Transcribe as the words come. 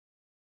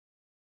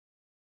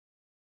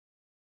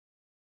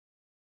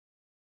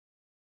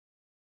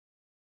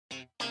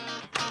Hello,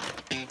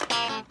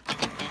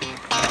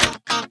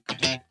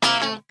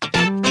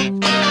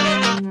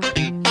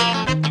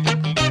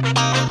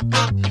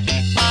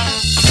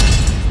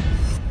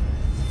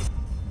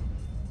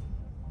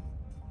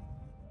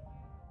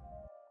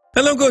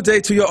 good day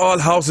to you all.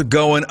 How's it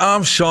going?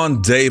 I'm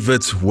Sean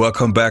David.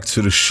 Welcome back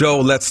to the show.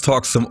 Let's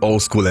talk some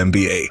old school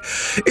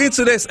NBA. In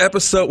today's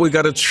episode, we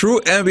got a true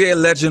NBA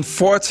legend,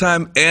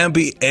 four-time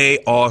NBA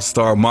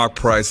All-Star, Mark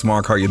Price.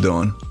 Mark, how you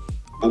doing?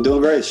 I'm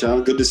doing great,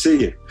 Sean. Good to see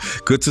you.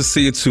 Good to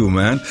see you too,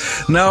 man.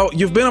 Now,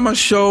 you've been on my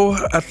show,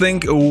 I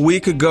think, a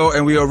week ago,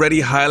 and we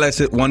already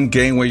highlighted one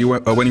game where you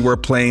were, when you were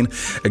playing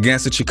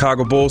against the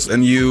Chicago Bulls,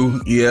 and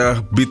you,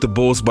 beat the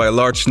Bulls by a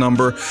large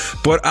number.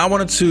 But I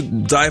wanted to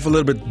dive a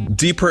little bit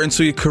deeper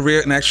into your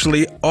career and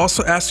actually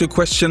also ask you a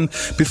question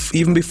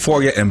even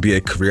before your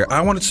NBA career.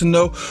 I wanted to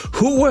know,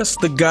 who was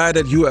the guy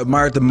that you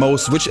admired the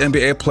most? Which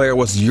NBA player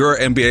was your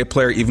NBA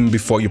player even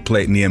before you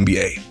played in the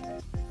NBA?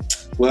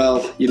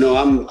 Well,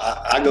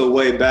 I go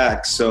way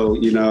back, so,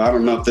 I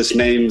don't know if this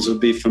names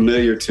would be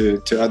familiar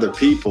to other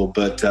people,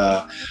 but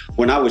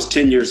when I was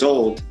 10 years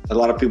old, a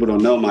lot of people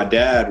don't know, my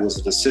dad was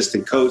an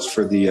assistant coach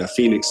for the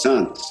Phoenix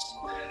Suns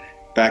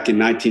back in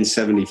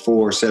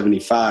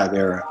 1974-75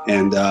 era.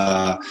 And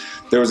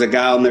there was a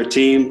guy on their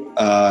team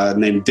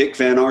named Dick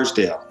Van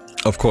Arsdale.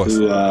 Of course.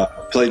 Who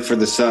played for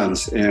the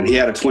Suns. And he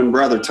had a twin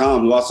brother,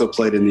 Tom, who also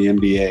played in the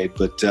NBA.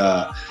 But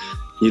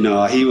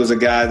he was a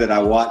guy that I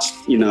watched,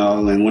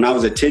 and when I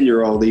was a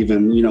 10-year-old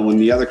even, when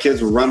the other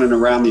kids were running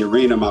around the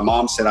arena, my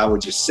mom said I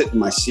would just sit in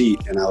my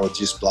seat and I would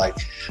just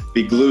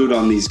be glued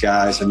on these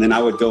guys. And then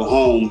I would go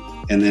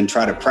home and then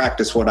try to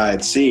practice what I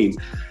had seen.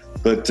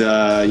 But,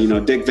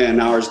 Dick Van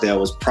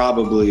Arsdale was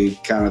probably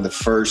kind of the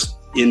first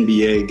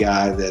NBA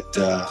guy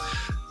that,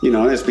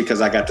 it's because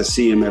I got to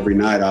see him every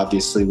night,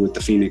 obviously, with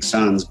the Phoenix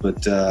Suns.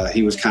 But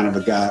he was kind of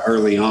a guy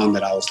early on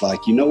that I was like,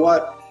 you know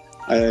what?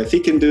 If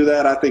he can do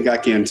that, I think I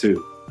can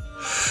too.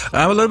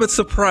 I'm a little bit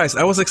surprised.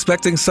 I was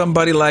expecting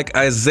somebody like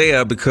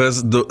Isaiah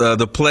because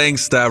the playing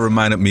style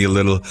reminded me a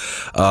little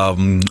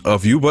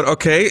of you. But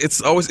okay,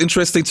 it's always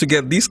interesting to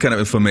get these kind of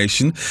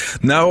information.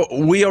 Now,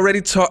 we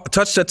already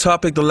touched that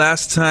topic the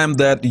last time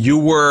that you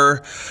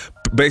were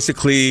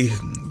basically,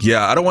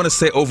 I don't want to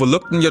say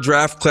overlooked in your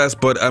draft class,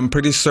 but I'm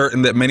pretty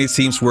certain that many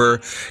teams were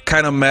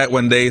kind of mad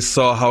when they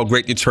saw how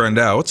great you turned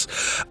out.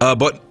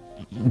 But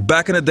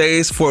back in the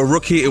days, for a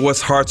rookie, it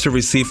was hard to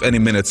receive any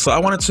minutes. So I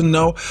wanted to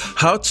know,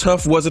 how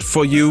tough was it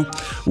for you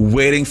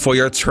waiting for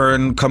your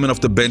turn coming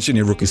off the bench in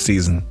your rookie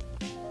season?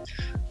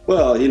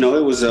 Well, it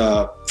was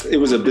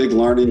a big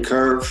learning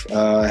curve.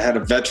 I had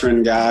a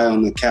veteran guy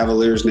on the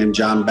Cavaliers named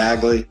John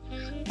Bagley,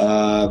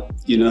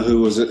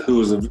 who was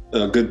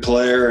a good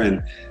player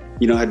and,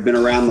 had been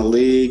around the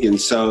league.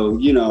 And so,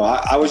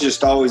 I was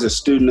just always a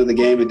student of the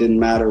game. It didn't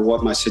matter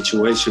what my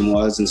situation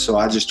was. And so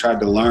I just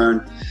tried to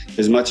learn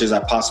as much as I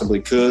possibly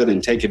could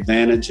and take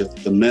advantage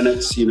of the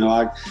minutes.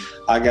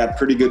 I got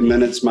pretty good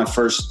minutes my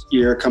first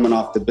year coming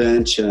off the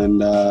bench.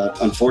 And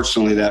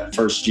unfortunately, that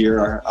first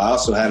year, I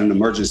also had an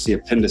emergency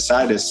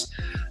appendicitis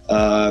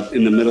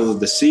in the middle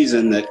of the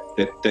season that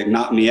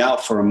knocked me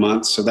out for a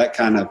month. So that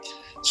kind of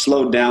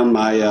slowed down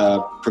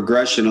my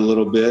progression a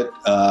little bit.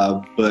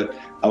 But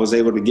I was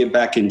able to get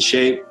back in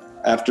shape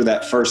after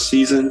that first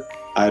season.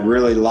 I had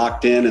really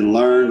locked in and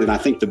learned. And I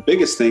think the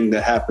biggest thing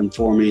that happened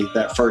for me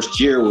that first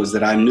year was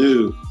that I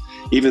knew,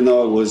 even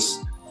though it was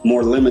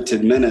more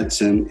limited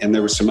minutes and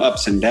there were some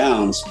ups and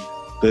downs,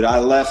 but I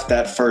left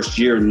that first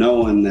year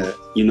knowing that,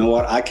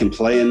 I can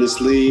play in this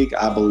league,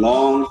 I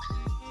belong,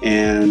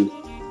 and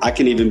I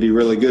can even be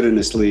really good in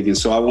this league. And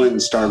so I went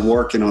and started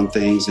working on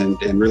things and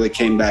really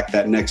came back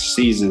that next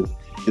season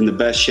in the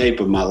best shape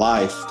of my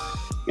life.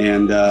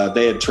 And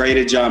they had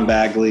traded John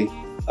Bagley.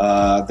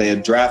 They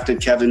had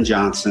drafted Kevin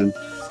Johnson,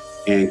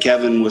 and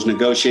Kevin was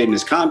negotiating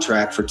his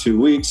contract for 2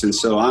 weeks. And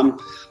so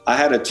I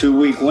had a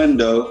 2-week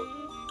window,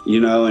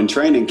 in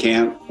training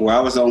camp where I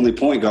was the only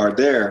point guard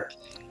there.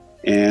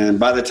 And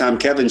by the time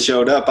Kevin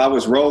showed up, I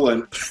was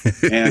rolling,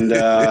 and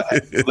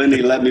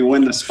Lenny let me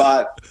win the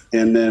spot.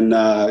 And then,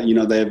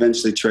 they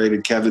eventually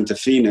traded Kevin to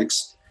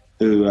Phoenix,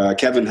 who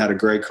Kevin had a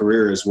great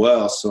career as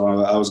well.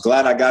 So I was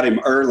glad I got him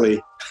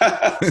early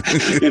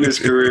in his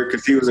career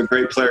because he was a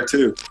great player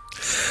too.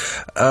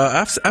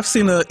 I've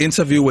seen an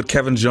interview with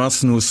Kevin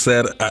Johnson who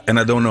said, and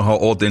I don't know how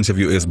old the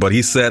interview is, but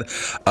he said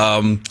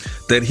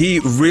that he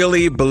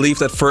really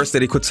believed at first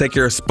that he could take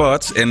your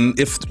spot, and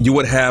if you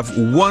would have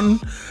one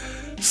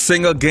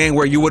single game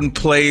where you wouldn't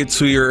play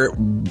to your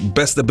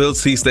best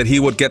abilities, that he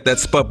would get that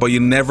spot, but you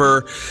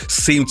never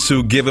seemed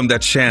to give him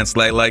that chance.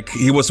 Like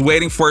he was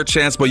waiting for a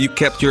chance, but you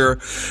kept your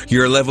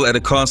level at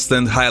a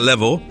constant high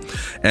level.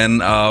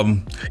 And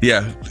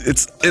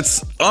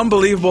it's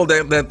unbelievable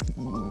that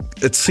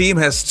a team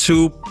has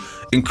two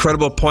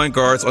incredible point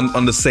guards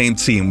on the same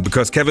team,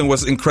 because Kevin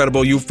was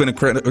incredible, you've been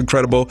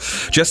incredible.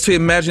 Just to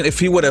imagine if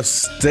he would have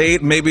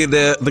stayed, maybe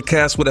the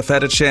Cavs would have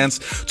had a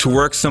chance to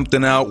work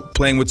something out,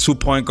 playing with 2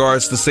 point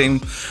guards, the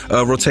same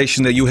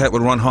rotation that you had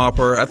with Ron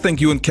Harper. I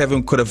think you and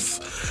Kevin could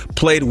have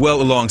played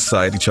well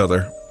alongside each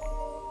other.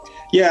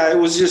 Yeah, it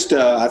was just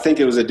I think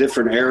it was a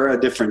different era, a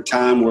different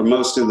time where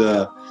most of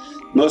the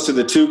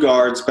two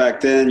guards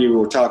back then, you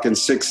were talking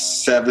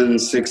 6'7",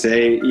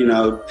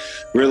 6'8",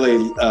 really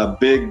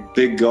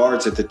big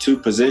guards at the two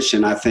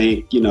position. I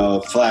think,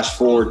 flash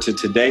forward to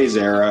today's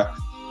era,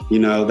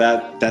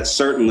 that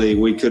certainly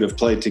we could have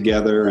played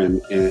together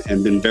and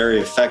been very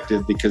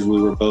effective because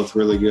we were both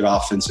really good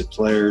offensive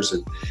players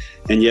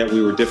and yet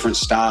we were different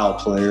style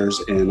players,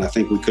 and I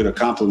think we could have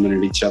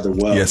complemented each other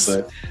well. Yes.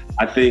 But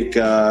I think,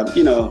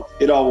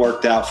 it all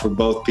worked out for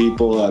both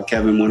people.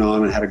 Kevin went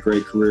on and had a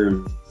great career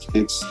in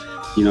Phoenix.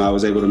 I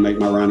was able to make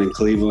my run in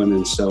Cleveland,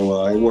 and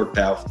so it worked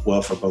out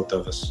well for both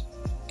of us.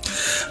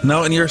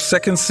 Now, in your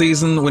second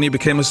season, when you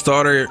became a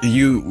starter,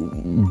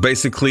 you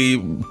basically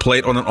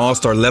played on an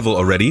all-star level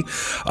already.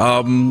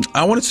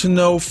 I wanted to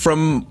know,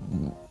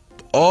 from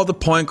all the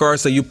point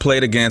guards that you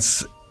played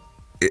against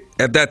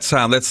at that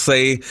time, let's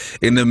say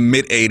in the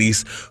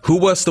mid-'80s, who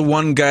was the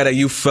one guy that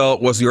you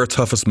felt was your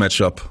toughest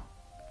matchup?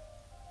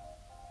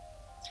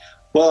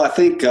 Well, I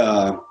think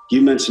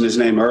you mentioned his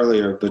name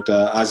earlier, but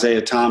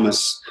Isaiah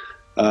Thomas,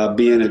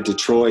 being at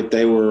Detroit,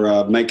 they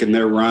were making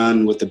their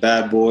run with the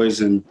Bad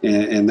Boys and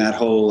that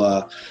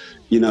whole,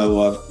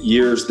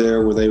 years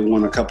there where they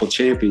won a couple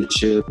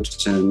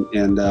championships.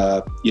 And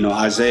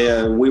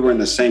Isaiah, we were in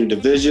the same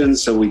division,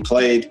 so we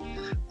played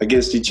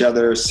against each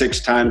other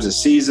 6 times a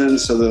season.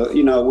 So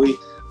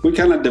we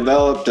kind of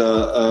developed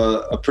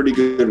a pretty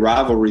good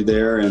rivalry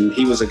there, and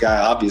he was a guy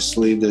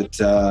obviously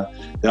that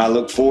I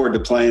look forward to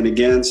playing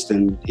against,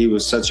 and he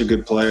was such a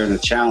good player and a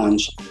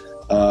challenge.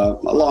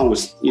 Along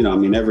with,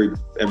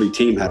 every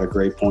team had a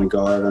great point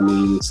guard.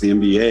 It's the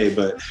NBA,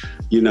 but,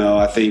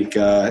 I think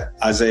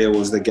Isaiah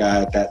was the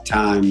guy at that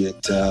time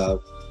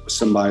that was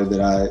somebody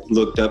that I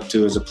looked up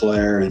to as a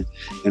player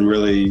and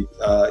really,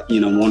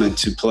 wanted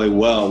to play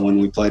well when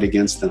we played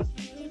against them.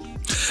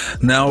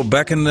 Now,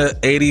 back in the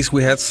 80s,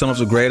 we had some of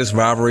the greatest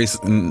rivalries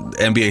in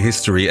NBA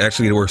history.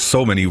 Actually, there were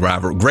so many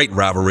great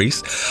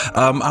rivalries.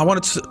 I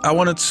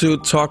wanted to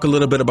talk a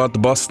little bit about the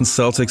Boston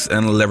Celtics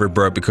and Larry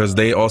Bird, because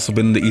they also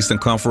been in the Eastern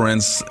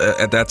Conference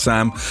at that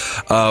time.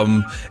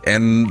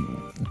 And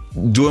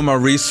doing my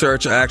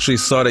research, I actually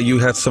saw that you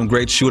had some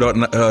great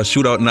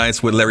shootout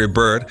nights with Larry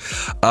Bird.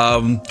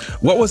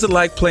 What was it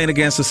like playing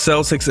against the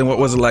Celtics, and what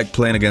was it like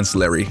playing against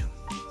Larry?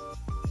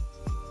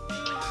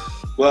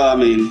 Well,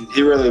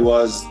 he really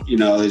was,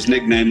 his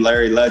nickname,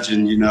 Larry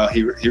Legend,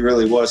 he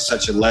really was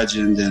such a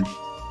legend and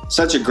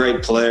such a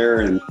great player,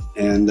 and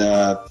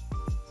the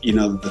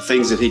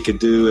things that he could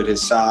do at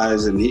his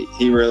size. And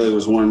he really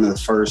was one of the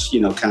first,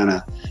 kind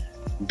of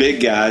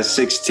big guys,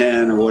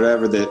 6'10" or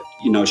whatever, that,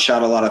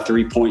 shot a lot of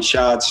 3-point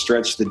shots,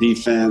 stretched the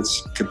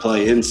defense, could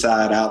play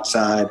inside,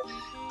 outside,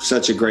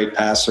 such a great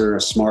passer,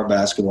 a smart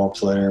basketball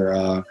player,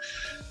 and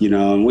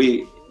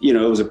we, it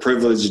was a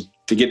privilege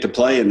to get to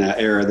play in that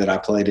era that I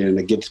played in, and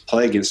to get to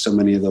play against so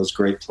many of those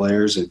great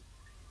players. And,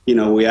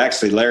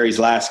 Larry's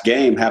last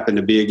game happened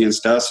to be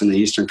against us in the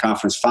Eastern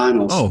Conference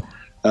Finals. Oh.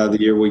 The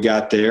year we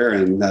got there.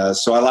 And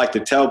so I like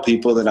to tell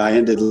people that I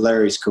ended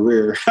Larry's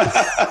career, but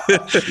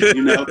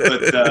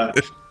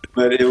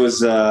it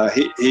was,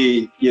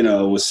 he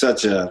was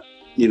such a,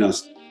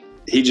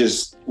 he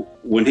just,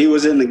 when he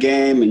was in the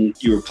game and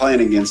you were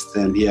playing against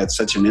him, he had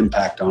such an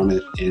impact on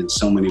it in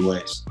so many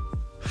ways.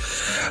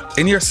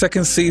 In your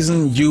second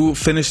season, you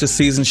finished the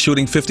season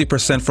shooting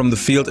 50% from the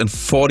field and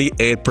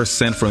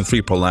 48% from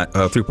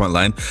three-point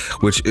line,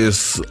 which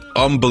is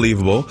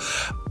unbelievable.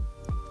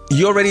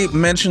 You already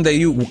mentioned that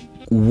you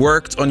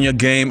worked on your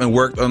game and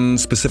worked on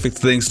specific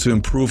things to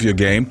improve your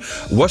game.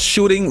 Was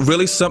shooting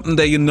really something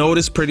that you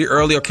noticed pretty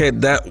early? Okay,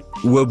 that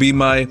will be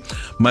my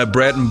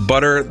bread and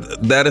butter.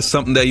 That is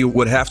something that you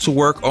would have to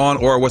work on,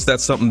 or was that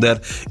something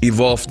that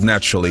evolved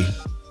naturally?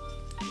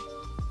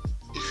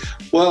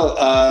 Well,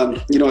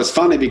 it's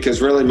funny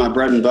because really my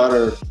bread and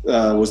butter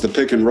was the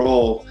pick and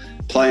roll,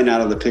 playing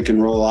out of the pick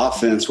and roll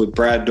offense with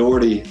Brad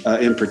Daugherty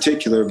in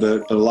particular,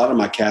 but a lot of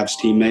my Cavs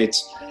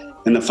teammates.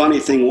 And the funny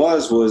thing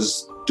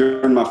was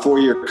during my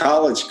 4-year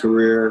college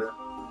career,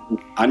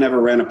 I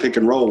never ran a pick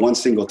and roll one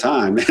single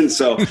time. And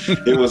so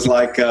it was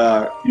like,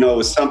 it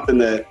was something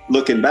that,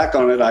 looking back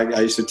on it,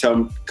 I used to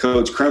tell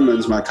Coach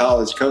Crimmins, my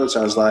college coach,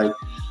 I was like,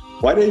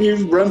 why didn't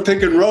you run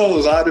pick and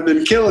rolls? I'd have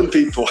been killing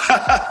people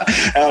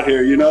out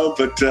here,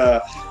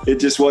 but it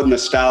just wasn't the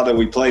style that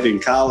we played in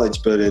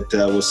college, but it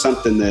was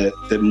something that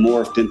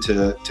morphed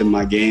into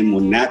my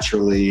game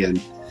naturally.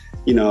 And,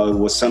 it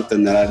was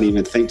something that I didn't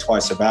even think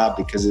twice about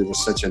because it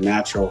was such a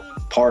natural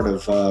part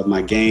of my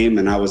game.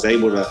 And I was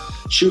able to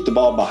shoot the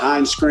ball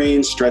behind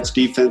screens, stretch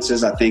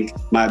defenses. I think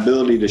my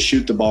ability to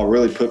shoot the ball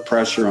really put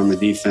pressure on the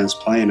defense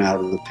playing out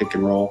of the pick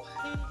and roll,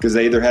 because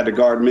they either had to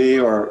guard me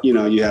or,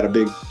 you had a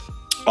big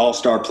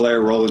all-star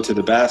player roll into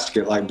the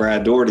basket like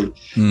Brad Daugherty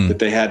that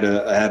they had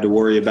to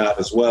worry about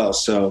as well.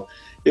 So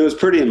it was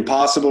pretty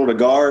impossible to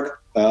guard,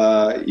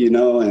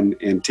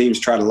 and teams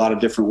tried a lot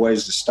of different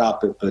ways to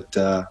stop it,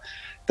 but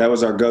that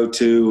was our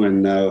go-to,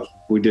 and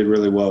we did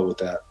really well with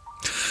that.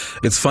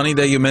 It's funny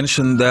that you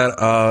mentioned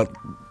that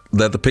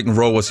that the pick and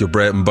roll was your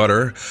bread and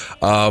butter.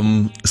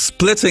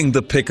 Splitting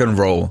the pick and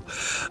roll.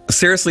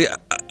 Seriously,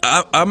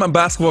 I'm a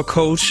basketball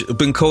coach,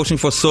 been coaching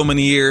for so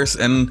many years,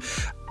 and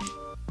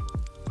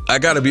I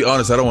gotta be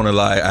honest, I don't want to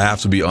lie, I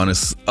have to be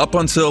honest. Up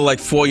until like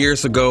 4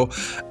 years ago,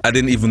 I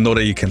didn't even know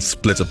that you can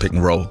split a pick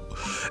and roll.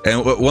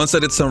 And once I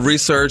did some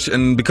research,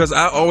 and because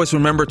I always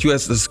remembered you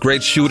as this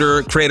great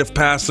shooter, creative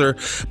passer,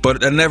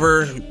 but I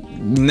never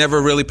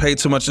really paid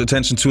too much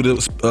attention to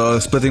the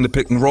splitting the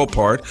pick and roll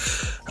part.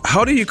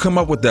 How do you come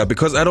up with that?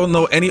 Because I don't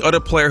know any other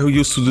player who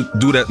used to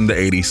do that in the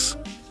 80s.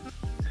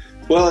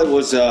 Well, it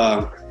was,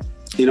 a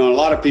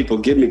lot of people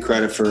give me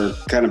credit for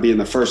kind of being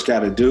the first guy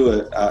to do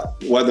it.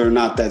 Whether or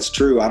not that's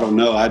true, I don't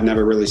know. I'd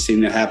never really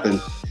seen it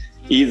happen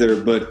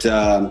either. But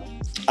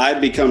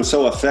I'd become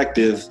so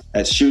effective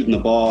at shooting the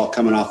ball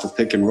coming off of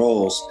pick and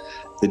rolls.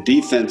 The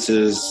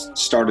defenses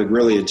started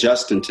really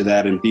adjusting to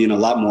that and being a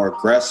lot more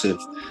aggressive,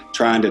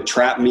 trying to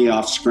trap me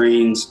off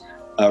screens,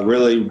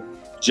 really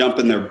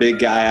jumping their big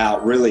guy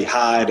out really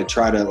high to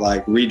try to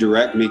like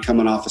redirect me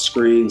coming off of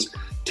screens.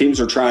 Teams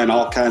were trying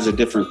all kinds of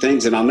different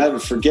things. And I'll never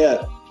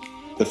forget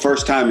the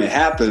first time it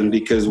happened,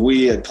 because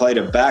we had played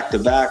a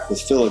back-to-back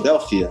with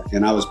Philadelphia,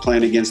 and I was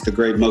playing against the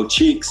great Mo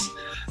Cheeks,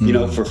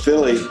 for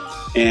Philly.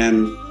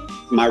 And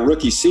my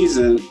rookie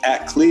season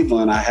at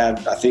Cleveland, I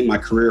had, I think, my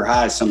career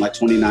high, something like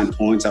 29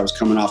 points. I was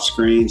coming off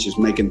screens, just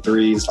making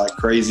threes like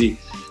crazy.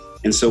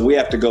 And so we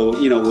have to go,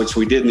 which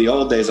we did in the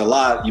old days a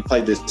lot. You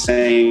played the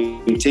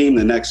same team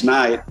the next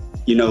night,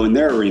 in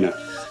their arena.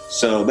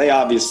 So they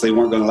obviously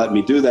weren't going to let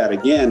me do that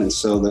again. And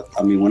so,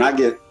 when I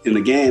get in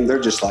the game, they're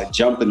just like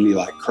jumping me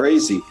like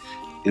crazy.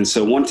 And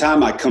so one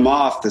time I come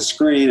off the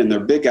screen and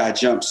their big guy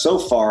jumped so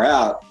far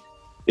out,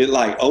 it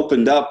like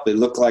opened up. It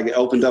looked like it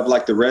opened up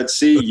like the Red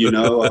Sea,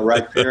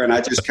 right there. And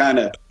I just kind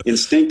of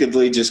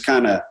instinctively just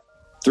kind of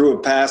threw a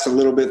pass a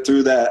little bit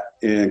through that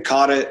and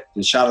caught it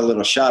and shot a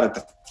little shot at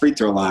the free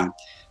throw line.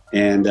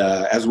 And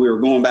as we were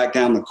going back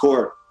down the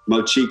court,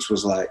 Mo Cheeks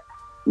was like,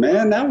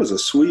 "Man, that was a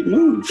sweet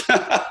move,"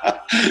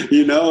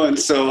 and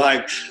so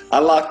like I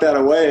locked that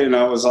away, and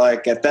I was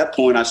like, at that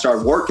point I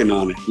started working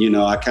on it.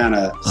 I kind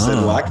of said,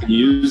 well, I can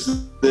use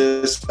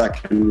this. I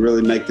can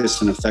really make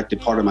this an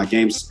effective part of my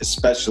games,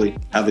 especially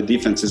how the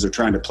defenses are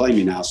trying to play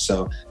me now.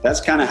 So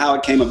that's kind of how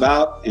it came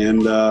about.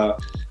 And,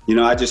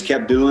 I just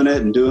kept doing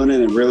it and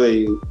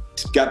really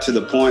got to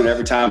the point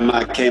every time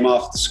I came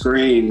off the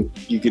screen,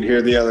 you could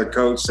hear the other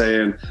coach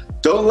saying,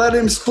 "Don't let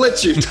him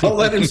split you. Don't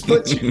let him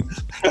split you."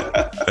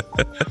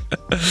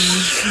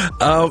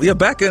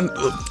 Back in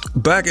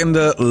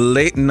the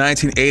late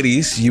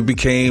 1980s, you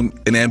became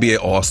an NBA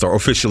All-Star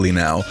officially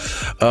now.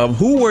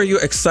 Who were you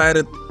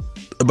excited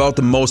about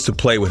the most to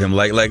play with him?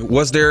 Like,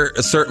 was there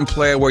a certain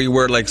player where you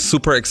were like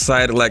super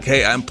excited, like,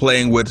 hey, I'm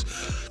playing with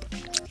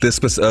this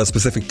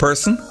specific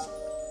person?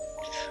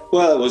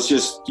 Well, it was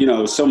just, it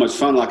was so much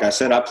fun. Like I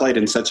said, I played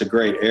in such a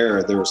great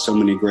era. There were so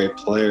many great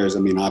players.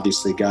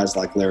 Obviously guys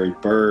like Larry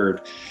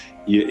Bird.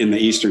 In the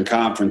Eastern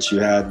Conference, you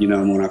had,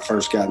 when I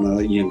first got in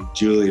the,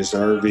 Julius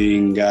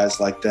Erving, guys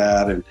like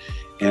that.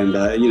 And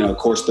of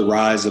course, the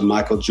rise of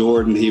Michael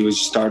Jordan. He was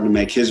starting to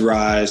make his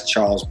rise.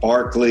 Charles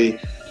Barkley.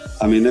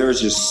 There was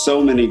just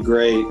so many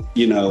great,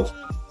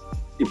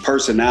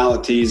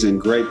 personalities and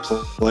great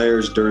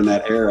players during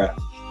that era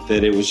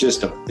that it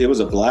was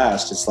a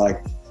blast. It's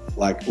like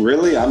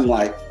really, I'm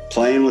like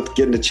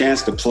getting a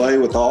chance to play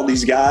with all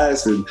these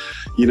guys. And,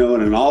 in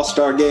an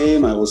all-star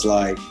game, I was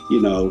like,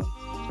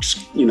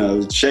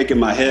 shaking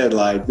my head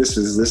like this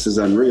is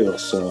unreal.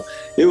 So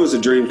it was a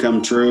dream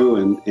come true,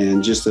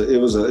 and just it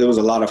was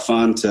a lot of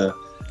fun to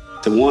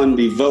one,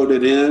 be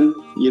voted in.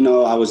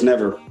 I was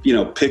never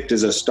picked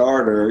as a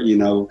starter,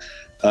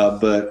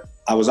 but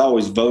I was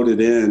always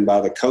voted in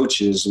by the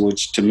coaches,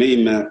 which to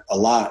me meant a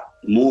lot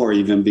more,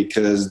 even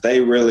because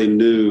they really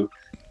knew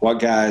what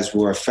guys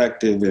were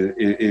effective,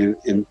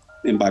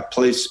 and by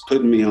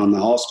putting me on the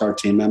All-Star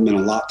team, that meant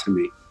a lot to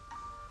me.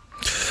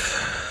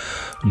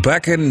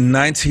 Back in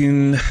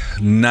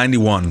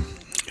 1991,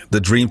 the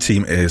Dream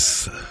Team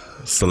is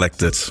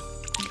selected.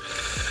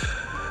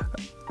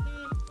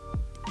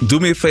 Do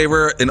me a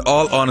favor, in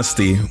all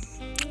honesty,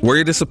 were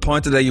you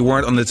disappointed that you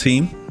weren't on the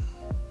team?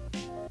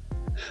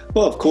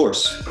 Well, of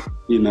course.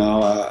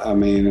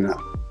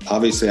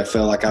 Obviously I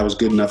felt like I was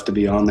good enough to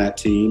be on that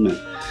team,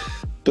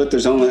 but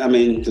there's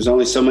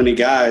only so many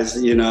guys,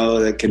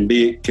 that can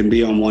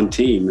be on one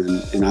team,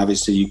 and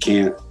obviously you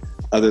can't.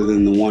 Other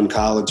than the one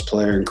college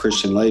player and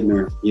Christian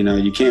Laettner,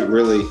 you can't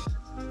really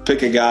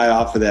pick a guy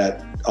off of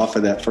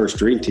that first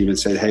Dream Team and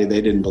say, hey, they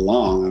didn't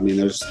belong.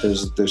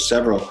 There's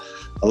several,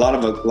 a lot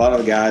of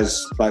the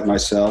guys like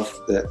myself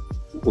that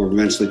were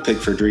eventually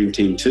picked for Dream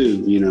Team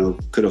too,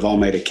 could have all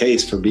made a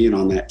case for being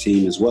on that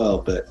team as well.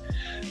 But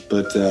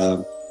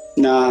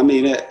no,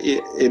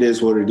 it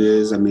is what it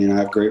is. I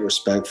have great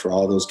respect for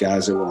all those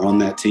guys that were on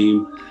that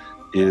team.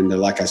 And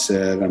like I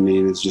said,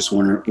 it's just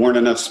weren't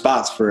enough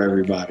spots for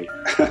everybody.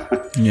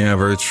 Yeah,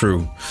 very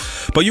true.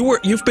 But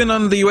you've been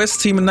on the U.S.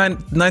 team in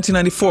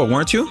 1994,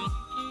 weren't you?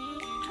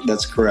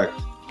 That's correct.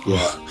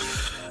 Yeah.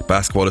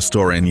 Basketball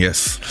historian,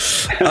 yes.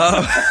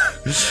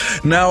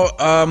 Now,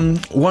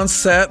 one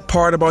sad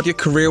part about your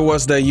career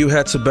was that you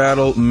had to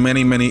battle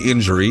many, many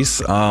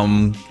injuries.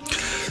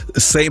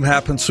 Same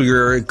happened to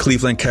your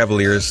Cleveland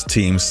Cavaliers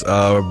teams.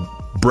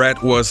 Brett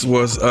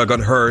got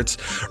hurt.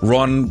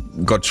 Ron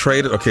got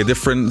traded. Okay,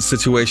 different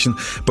situation.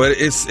 But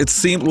it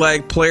seemed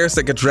like players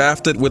that get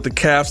drafted with the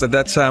Cavs at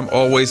that time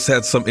always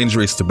had some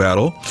injuries to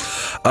battle.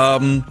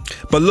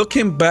 But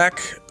looking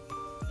back,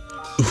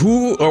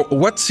 who or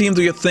what team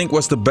do you think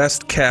was the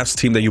best Cavs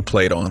team that you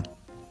played on?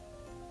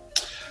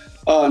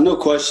 No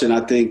question.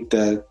 I think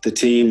that the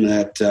team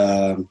that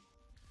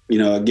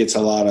gets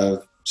a lot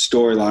of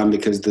storyline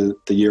because the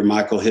year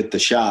Michael hit the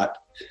shot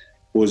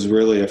was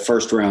really a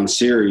first-round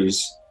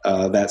series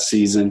that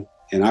season,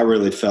 and I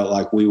really felt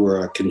like we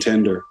were a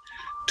contender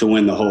to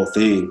win the whole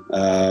thing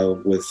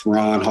with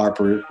Ron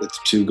Harper with the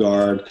two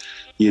guard,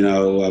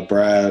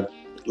 Brad,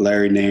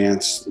 Larry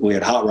Nance. We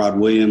had Hot Rod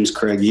Williams,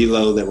 Craig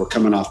Elo that were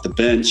coming off the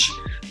bench.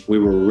 We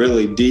were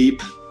really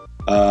deep,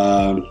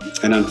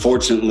 and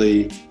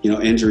unfortunately,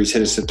 injuries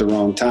hit us at the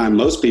wrong time.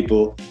 Most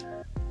people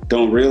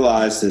don't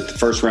realize that the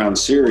first-round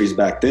series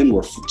back then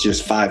were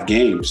just 5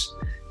 games.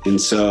 And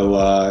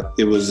so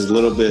it was a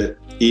little bit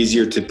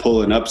easier to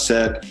pull an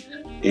upset.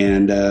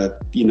 And,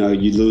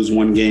 you lose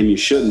one game you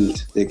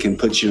shouldn't. It can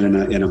put you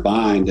in a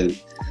bind.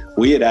 And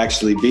we had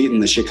actually beaten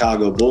the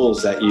Chicago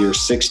Bulls that year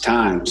 6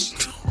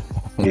 times.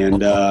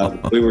 And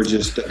we were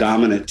just a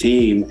dominant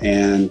team.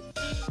 And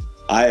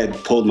I had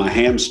pulled my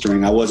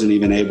hamstring. I wasn't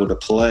even able to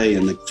play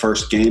in the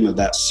first game of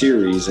that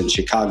series. And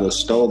Chicago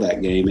stole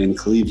that game in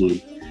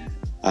Cleveland.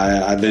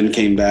 I then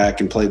came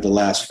back and played the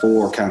last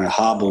 4, kind of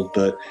hobbled.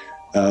 But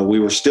we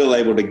were still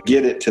able to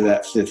get it to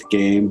that 5th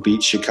game,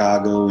 beat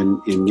Chicago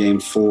in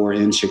game 4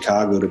 in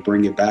Chicago to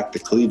bring it back to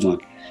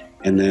Cleveland.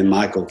 And then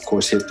Michael, of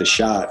course, hit the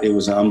shot. It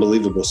was an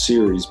unbelievable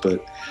series,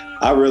 but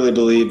I really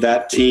believe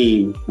that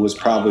team was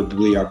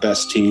probably our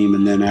best team.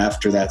 And then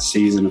after that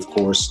season, of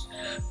course,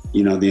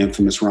 the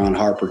infamous Ron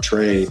Harper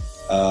trade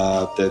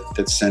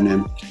that sent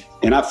him.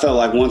 And I felt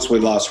like once we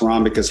lost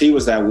Ron, because he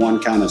was that one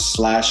kind of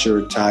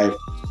slasher type,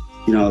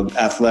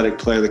 athletic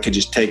player that could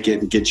just take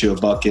it and get you a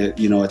bucket,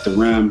 at the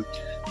rim.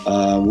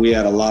 We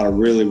had a lot of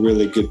really,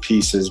 really good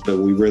pieces, but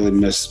we really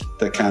missed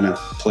the kind of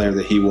player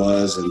that he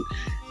was.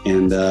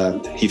 And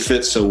he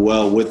fit so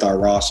well with our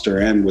roster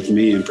and with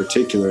me in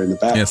particular in the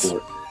backcourt.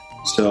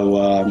 Yes.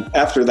 So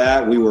after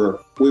that, we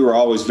were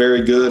always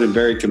very good and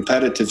very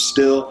competitive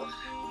still,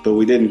 but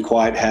we didn't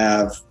quite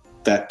have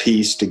that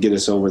piece to get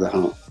us over the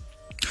hump.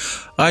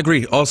 I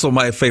agree. Also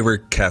my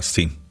favorite Cavs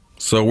team.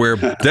 So we're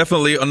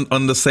definitely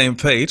on the same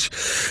page.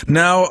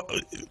 Now,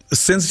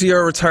 since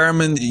your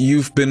retirement,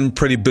 you've been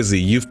pretty busy.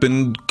 You've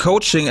been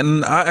coaching,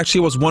 and I actually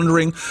was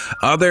wondering,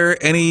 are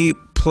there any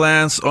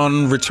plans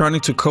on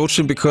returning to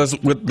coaching? Because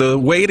with the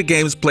way the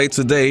game is played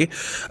today,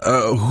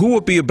 who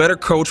would be a better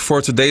coach for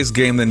today's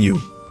game than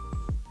you?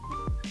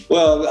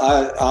 Well,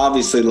 I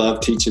obviously love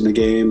teaching the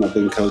game. I've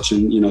been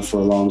coaching, for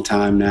a long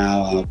time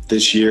now.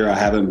 This year, I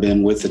haven't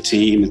been with the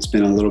team. It's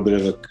been a little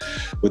bit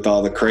with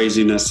all the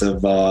craziness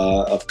of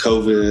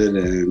COVID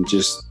and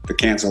just the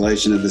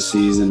cancellation of the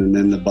season and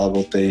then the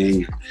bubble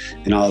thing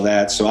and all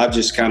that. So I've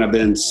just kind of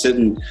been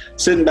sitting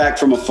back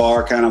from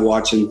afar, kind of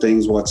watching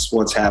things,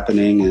 what's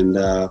happening, and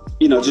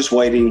just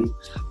waiting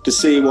to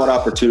see what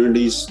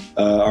opportunities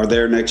are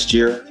there next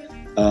year.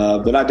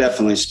 But I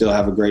definitely still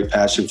have a great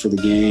passion for the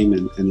game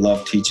and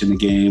love teaching the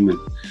game.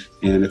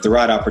 And if the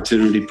right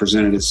opportunity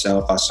presented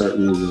itself, I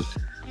certainly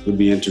would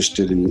be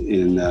interested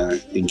in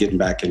getting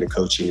back into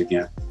coaching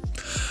again.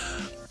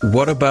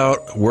 What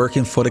about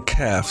working for the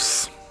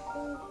Cavs?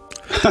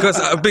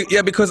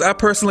 Because I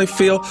personally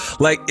feel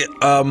like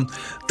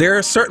there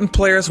are certain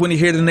players, when you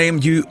hear the name,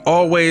 you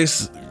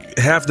always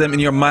have them in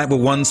your mind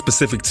with one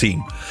specific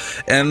team.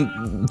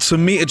 And to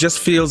me, it just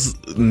feels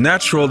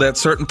natural that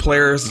certain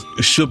players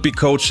should be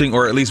coaching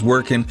or at least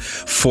working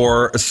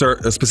for a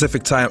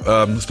specific type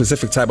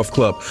of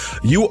club.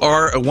 You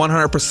are a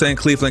 100%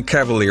 Cleveland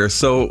Cavalier.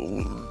 So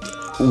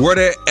were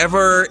there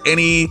ever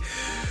any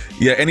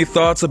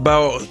thoughts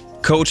about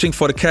coaching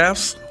for the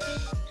Cavs?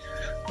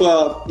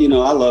 Well,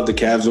 I love the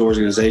Cavs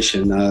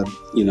organization.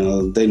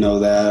 They know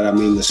that. I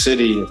mean, the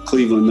city of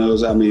Cleveland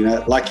knows. I mean,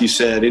 like you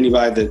said,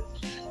 anybody that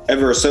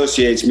ever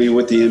associates me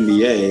with the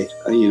NBA,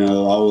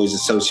 always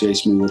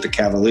associates me with the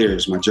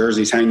Cavaliers. My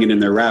jersey's hanging in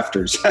their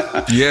rafters.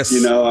 Yes.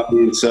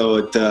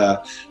 So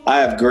I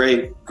have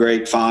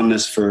great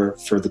fondness for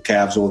the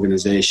Cavs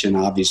organization.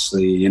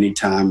 Obviously,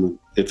 anytime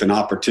if an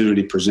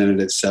opportunity presented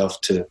itself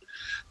to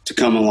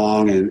come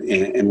along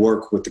and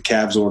work with the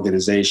Cavs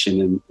organization,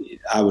 and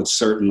I would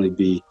certainly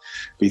be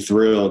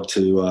thrilled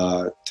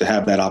to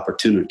have that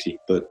opportunity.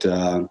 But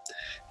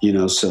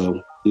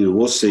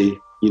we'll see.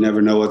 You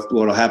never know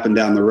what'll happen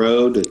down the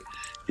road,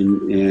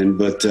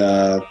 but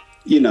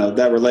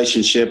that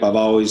relationship I've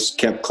always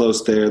kept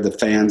close there. The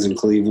fans in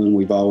Cleveland,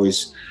 we've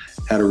always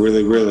had a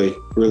really, really,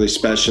 really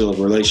special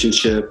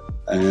relationship,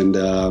 and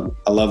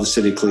I love the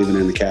city of Cleveland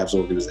and the Cavs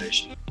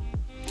organization.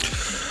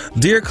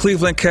 Dear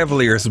Cleveland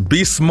Cavaliers,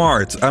 be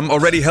smart. I'm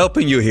already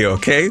helping you here,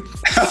 okay?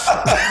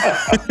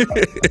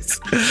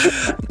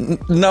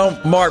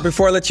 Now, Mark,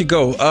 before I let you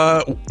go,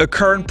 a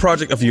current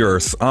project of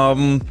yours.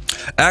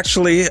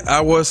 Actually,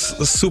 I was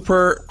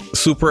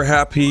super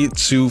happy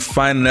to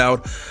find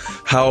out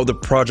how the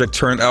project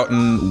turned out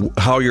and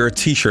how your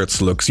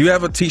t-shirts looks. You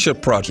have a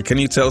t-shirt project. Can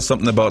you tell us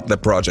something about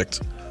that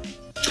project?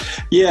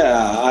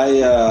 Yeah,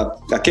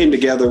 I came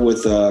together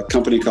with a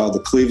company called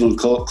the Cleveland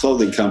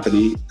Clothing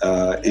Company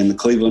in the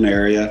Cleveland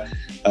area.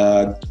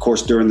 Of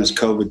course, during this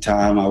COVID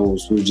time, I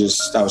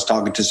was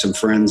talking to some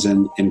friends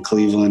in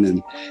Cleveland,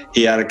 and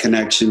he had a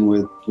connection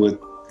with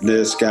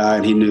this guy,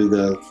 and he knew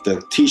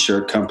the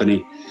t-shirt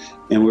company,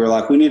 and we were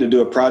like, we need to do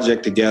a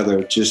project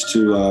together just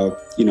to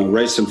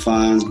raise some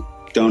funds,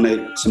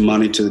 donate some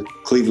money to the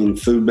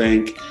Cleveland Food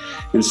Bank.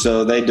 And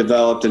so they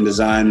developed and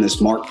designed this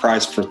Mark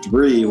Price for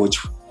 3, which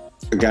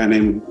a guy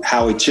named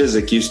Howie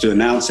Chiswick used to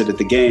announce it at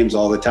the games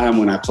all the time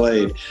when I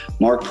played,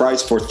 Mark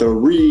Price for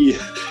 3.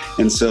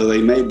 And so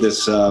they made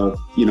this,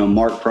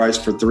 Mark Price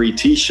for 3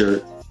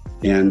 t-shirt,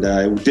 and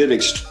it did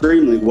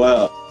extremely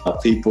well.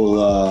 People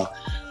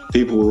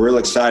were real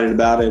excited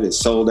about it. It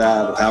sold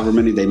out however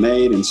many they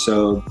made. And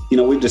so,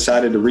 we've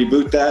decided to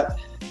reboot that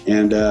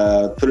and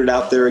put it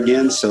out there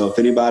again. So if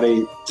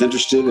anybody is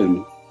interested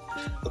in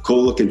a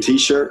cool looking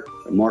t-shirt,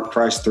 a Mark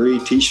Price 3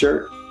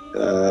 t-shirt,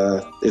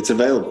 it's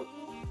available.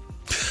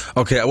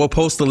 Okay, I will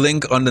post the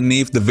link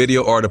underneath the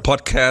video or the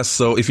podcast.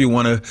 So if you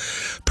want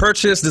to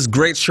purchase this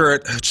great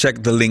shirt,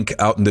 check the link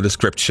out in the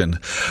description.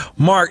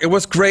 Mark, it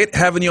was great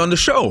having you on the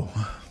show.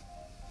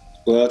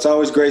 Well, it's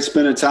always great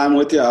spending time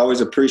with you. I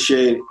always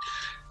appreciate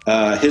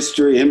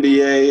history,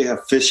 NBA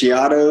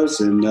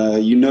aficionados,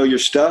 and you know your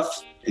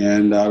stuff.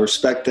 And I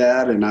respect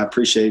that, and I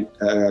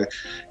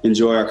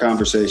enjoy our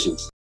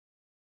conversations.